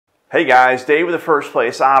Hey guys, Dave with the First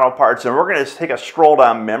Place Auto Parts, and we're going to take a stroll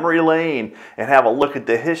down memory lane and have a look at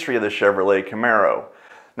the history of the Chevrolet Camaro.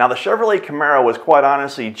 Now, the Chevrolet Camaro was quite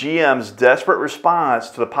honestly GM's desperate response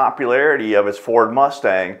to the popularity of its Ford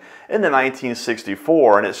Mustang in the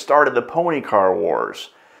 1964, and it started the pony car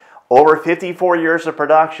wars. Over 54 years of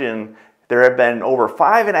production, there have been over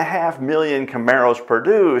 5.5 million Camaros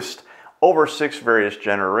produced over 6 various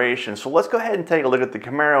generations. So let's go ahead and take a look at the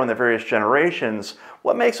Camaro and the various generations,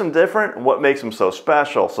 what makes them different and what makes them so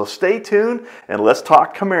special. So stay tuned and let's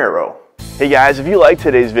talk Camaro. Hey guys, if you like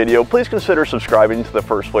today's video, please consider subscribing to the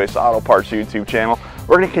First Place Auto Parts YouTube channel.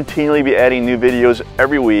 We're going to continually be adding new videos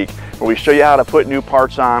every week where we show you how to put new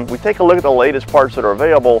parts on, we take a look at the latest parts that are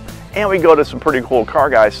available, and we go to some pretty cool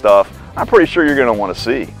car guy stuff I'm pretty sure you're going to want to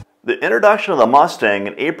see. The introduction of the Mustang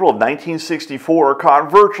in April of 1964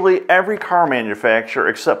 caught virtually every car manufacturer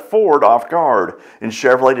except Ford off guard, and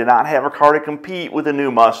Chevrolet did not have a car to compete with the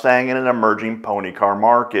new Mustang in an emerging pony car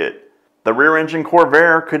market. The rear-engine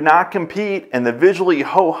Corvair could not compete, and the visually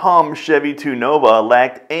ho-hum Chevy 2 Nova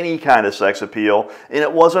lacked any kind of sex appeal, and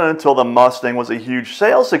it wasn't until the Mustang was a huge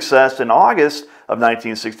sales success in August of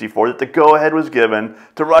 1964 that the go-ahead was given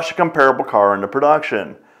to rush a comparable car into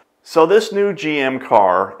production. So this new GM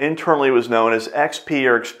car internally was known as XP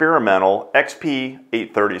or Experimental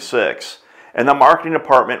XP836, and the marketing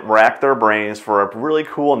department racked their brains for a really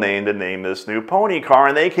cool name to name this new pony car,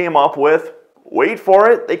 and they came up with, wait for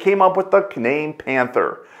it, they came up with the name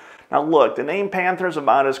Panther. Now look, the name Panther is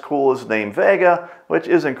about as cool as the name Vega, which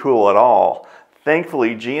isn't cool at all.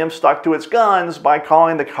 Thankfully, GM stuck to its guns by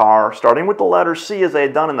calling the car, starting with the letter C as they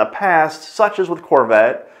had done in the past, such as with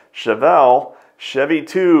Corvette, Chevelle, Chevy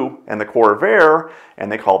 2, and the Corvair,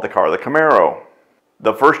 and they called the car the Camaro.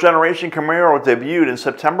 The first generation Camaro debuted in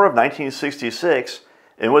September of 1966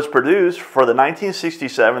 and was produced for the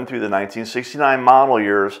 1967 through the 1969 model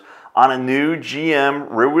years on a new GM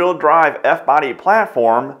rear-wheel drive F-body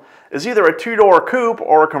platform as either a two-door coupe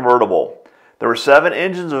or a convertible. There were 7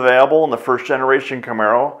 engines available in the first generation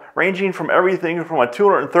Camaro, ranging from everything from a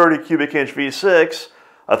 230 cubic inch V6,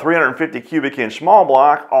 a 350 cubic inch small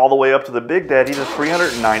block, all the way up to the Big Daddy, the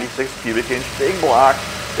 396 cubic inch big block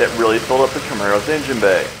that really filled up the Camaro's engine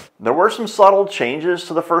bay. There were some subtle changes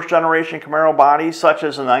to the first generation Camaro body, such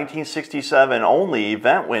as the 1967 only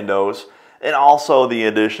vent windows, and also the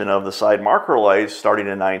addition of the side marker lights starting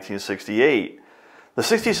in 1968. The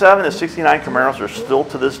 67 and 69 Camaros are still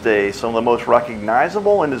to this day some of the most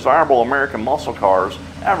recognizable and desirable American muscle cars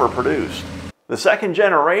ever produced. The second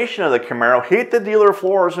generation of the Camaro hit the dealer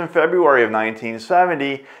floors in February of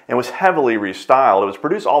 1970 and was heavily restyled. It was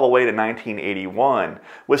produced all the way to 1981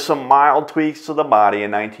 with some mild tweaks to the body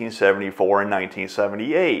in 1974 and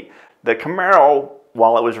 1978. The Camaro,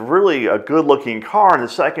 while it was really a good-looking car in the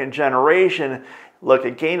second generation, look,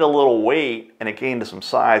 it gained a little weight and it gained some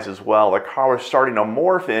size as well. The car was starting to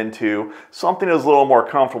morph into something that was a little more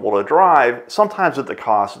comfortable to drive, sometimes at the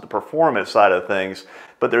cost of the performance side of things.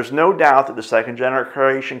 But there's no doubt that the second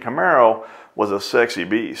generation Camaro was a sexy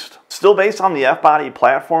beast. Still based on the F-body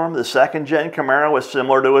platform, the second gen Camaro was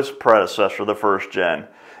similar to its predecessor, the first gen.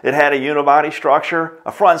 It had a unibody structure,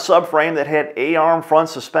 a front subframe that had A-arm front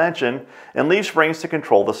suspension, and leaf springs to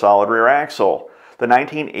control the solid rear axle. The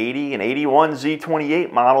 1980 and 81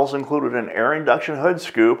 Z28 models included an air induction hood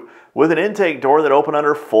scoop with an intake door that opened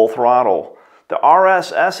under full throttle. The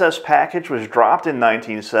RS SS package was dropped in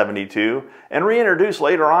 1972 and reintroduced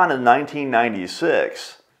later on in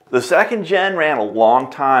 1996. The second gen ran a long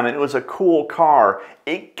time and it was a cool car.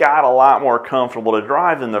 It got a lot more comfortable to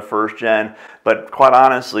drive than the first gen, but quite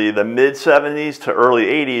honestly, the mid-70s to early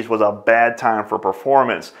 80s was a bad time for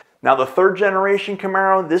performance. Now the third generation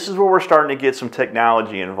Camaro, this is where we're starting to get some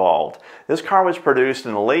technology involved. This car was produced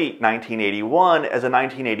in late 1981 as a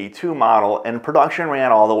 1982 model, and production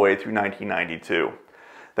ran all the way through 1992.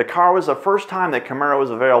 The car was the first time that Camaro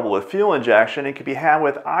was available with fuel injection and could be had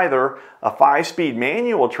with either a 5-speed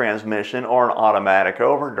manual transmission or an automatic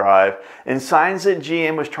overdrive, and signs that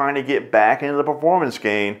GM was trying to get back into the performance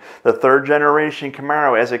game. The third generation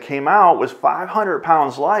Camaro as it came out was 500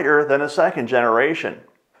 pounds lighter than the second generation.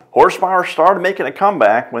 Horsepower started making a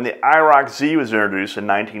comeback when the IROC Z was introduced in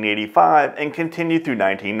 1985 and continued through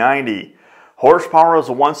 1990. Horsepower was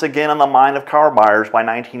once again on the mind of car buyers by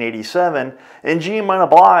 1987, and GM went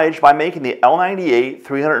obliged by making the L98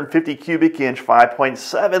 350 cubic inch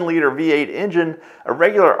 5.7 liter V8 engine a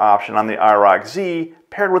regular option on the IROC Z,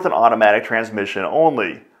 paired with an automatic transmission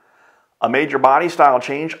only. A major body style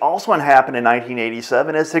change also happened in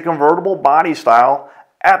 1987 as the convertible body style,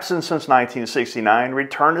 absent since 1969,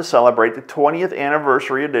 returned to celebrate the 20th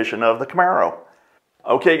anniversary edition of the Camaro.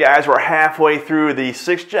 Okay guys, we're halfway through the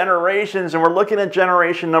 6 generations and we're looking at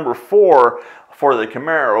generation number 4 for the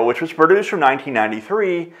Camaro, which was produced from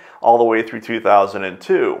 1993 all the way through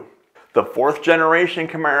 2002. The 4th generation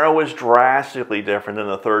Camaro was drastically different than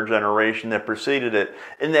the 3rd generation that preceded it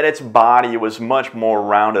in that its body was much more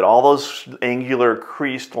rounded. All those angular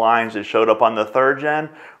creased lines that showed up on the 3rd gen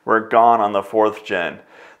were gone on the 4th gen.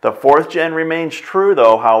 The 4th gen remains true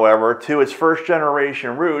though, however, to its 1st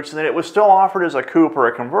generation roots, and that it was still offered as a coupe or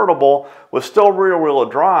a convertible, was still rear-wheel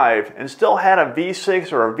drive, and still had a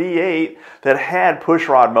V6 or a V8 that had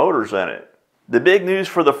pushrod motors in it. The big news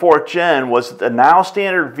for the 4th gen was that the now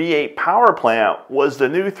standard V8 power plant was the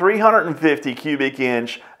new 350 cubic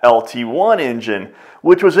inch LT1 engine,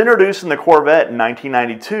 which was introduced in the Corvette in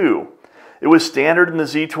 1992. It was standard in the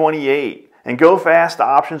Z28. And go-fast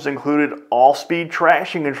options included all-speed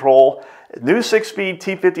traction control, new 6-speed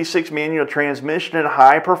T56 manual transmission, and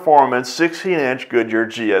high-performance 16-inch Goodyear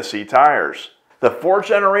GSE tires. The 4th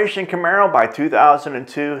generation Camaro by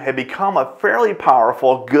 2002 had become a fairly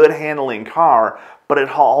powerful, good-handling car, but it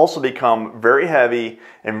had also become very heavy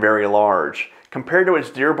and very large. Compared to its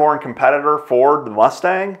Dearborn competitor Ford, the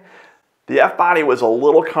Mustang, the F-body was a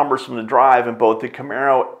little cumbersome to drive in both the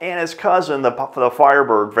Camaro and its cousin, the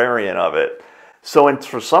Firebird variant of it. So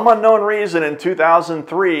for some unknown reason in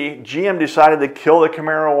 2003, GM decided to kill the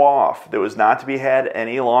Camaro off. It was not to be had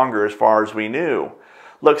any longer as far as we knew.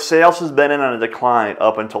 Look, sales has been in on a decline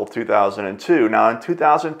up until 2002. Now in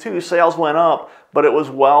 2002, sales went up, but it was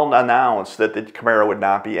well announced that the Camaro would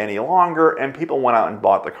not be any longer, and people went out and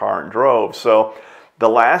bought the car and drove. So the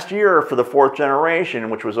last year for the 4th generation,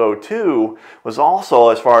 which was 02, was also,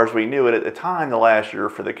 as far as we knew it at the time, the last year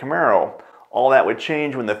for the Camaro. All that would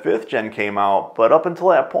change when the 5th gen came out, but up until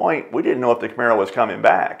that point, we didn't know if the Camaro was coming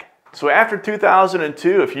back. So after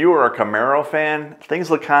 2002, if you were a Camaro fan, things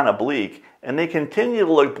looked kind of bleak, and they continued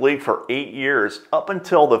to look bleak for 8 years, up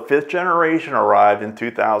until the 5th generation arrived in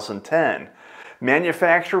 2010.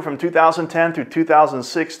 Manufactured from 2010 through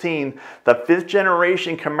 2016, the 5th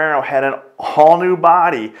generation Camaro had an all-new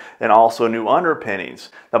body and also new underpinnings.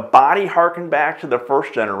 The body harkened back to the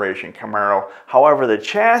 1st generation Camaro. However, the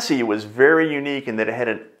chassis was very unique in that it had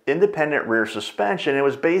an independent rear suspension. It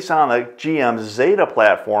was based on the GM's Zeta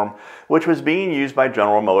platform, which was being used by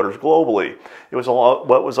General Motors globally. It was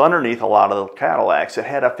what was underneath a lot of the Cadillacs. It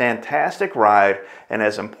had a fantastic ride, and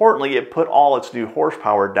as importantly, it put all its new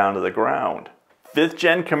horsepower down to the ground. 5th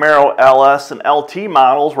gen Camaro LS and LT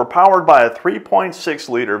models were powered by a 3.6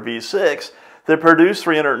 liter V6 that produced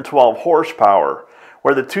 312 horsepower,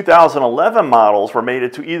 where the 2011 models were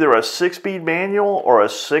mated to either a 6-speed manual or a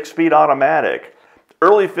 6-speed automatic.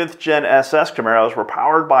 Early 5th gen SS Camaros were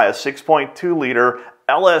powered by a 6.2 liter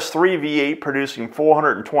LS3 V8 producing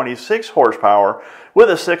 426 horsepower with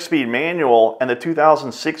a 6-speed manual, and the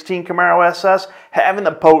 2016 Camaro SS having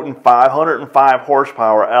the potent 505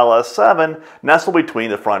 horsepower LS7 nestled between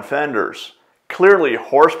the front fenders. Clearly,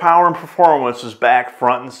 horsepower and performance is back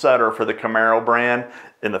front and center for the Camaro brand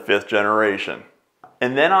in the 5th generation.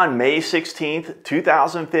 And then on May 16th,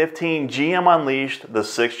 2015, GM unleashed the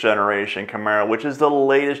 6th generation Camaro, which is the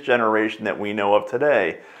latest generation that we know of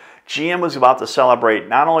today. GM was about to celebrate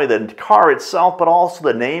not only the car itself, but also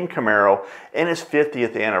the name Camaro and its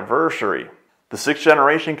 50th anniversary. The 6th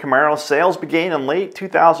generation Camaro sales began in late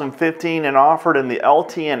 2015 and offered in the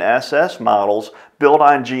LT and SS models built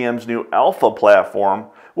on GM's new Alpha platform,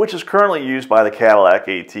 which is currently used by the Cadillac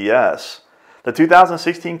ATS. The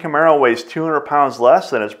 2016 Camaro weighs 200 pounds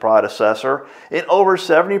less than its predecessor, and over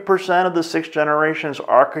 70% of the 6th generation's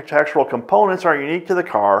architectural components are unique to the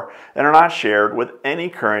car and are not shared with any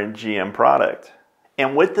current GM product.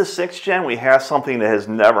 And with the 6th gen, we have something that has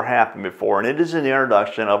never happened before, and it is the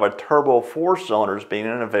introduction of a turbo 4-cylinders being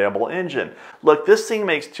an available engine. Look, this thing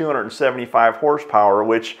makes 275 horsepower,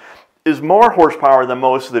 which is more horsepower than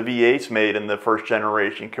most of the V8s made in the 1st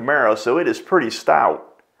generation Camaro, so it is pretty stout.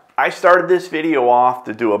 I started this video off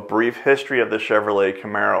to do a brief history of the Chevrolet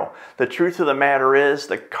Camaro. The truth of the matter is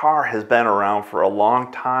the car has been around for a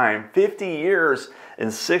long time, 50 years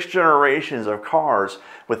and 6 generations of cars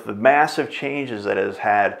with the massive changes that it has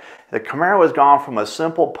had. The Camaro has gone from a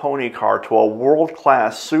simple pony car to a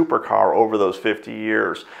world-class supercar over those 50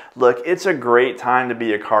 years. Look, it's a great time to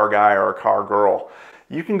be a car guy or a car girl.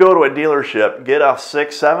 You can go to a dealership, get a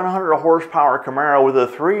 600-700 horsepower Camaro with a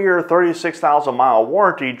 3-year, 36,000 mile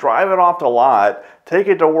warranty, drive it off the lot, take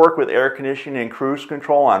it to work with air conditioning and cruise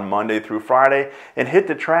control on Monday through Friday, and hit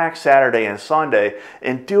the track Saturday and Sunday,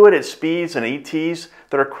 and do it at speeds and ETs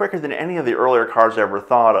that are quicker than any of the earlier cars ever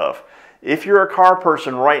thought of. If you're a car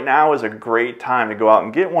person, right now is a great time to go out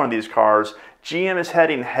and get one of these cars GM is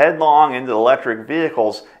heading headlong into electric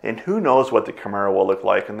vehicles, and who knows what the Camaro will look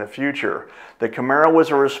like in the future. The Camaro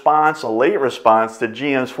was a late response to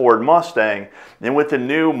GM's Ford Mustang, and with the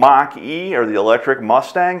new Mach-E, or the electric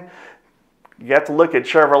Mustang, you have to look at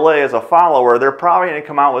Chevrolet as a follower. They're probably going to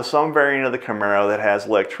come out with some variant of the Camaro that has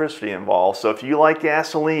electricity involved. So if you like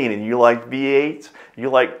gasoline and you like V8s,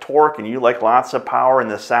 you like torque, and you like lots of power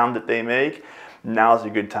and the sound that they make, now's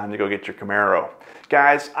a good time to go get your Camaro.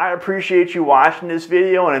 Guys, I appreciate you watching this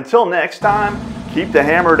video, and until next time, keep the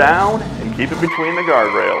hammer down and keep it between the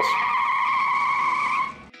guardrails.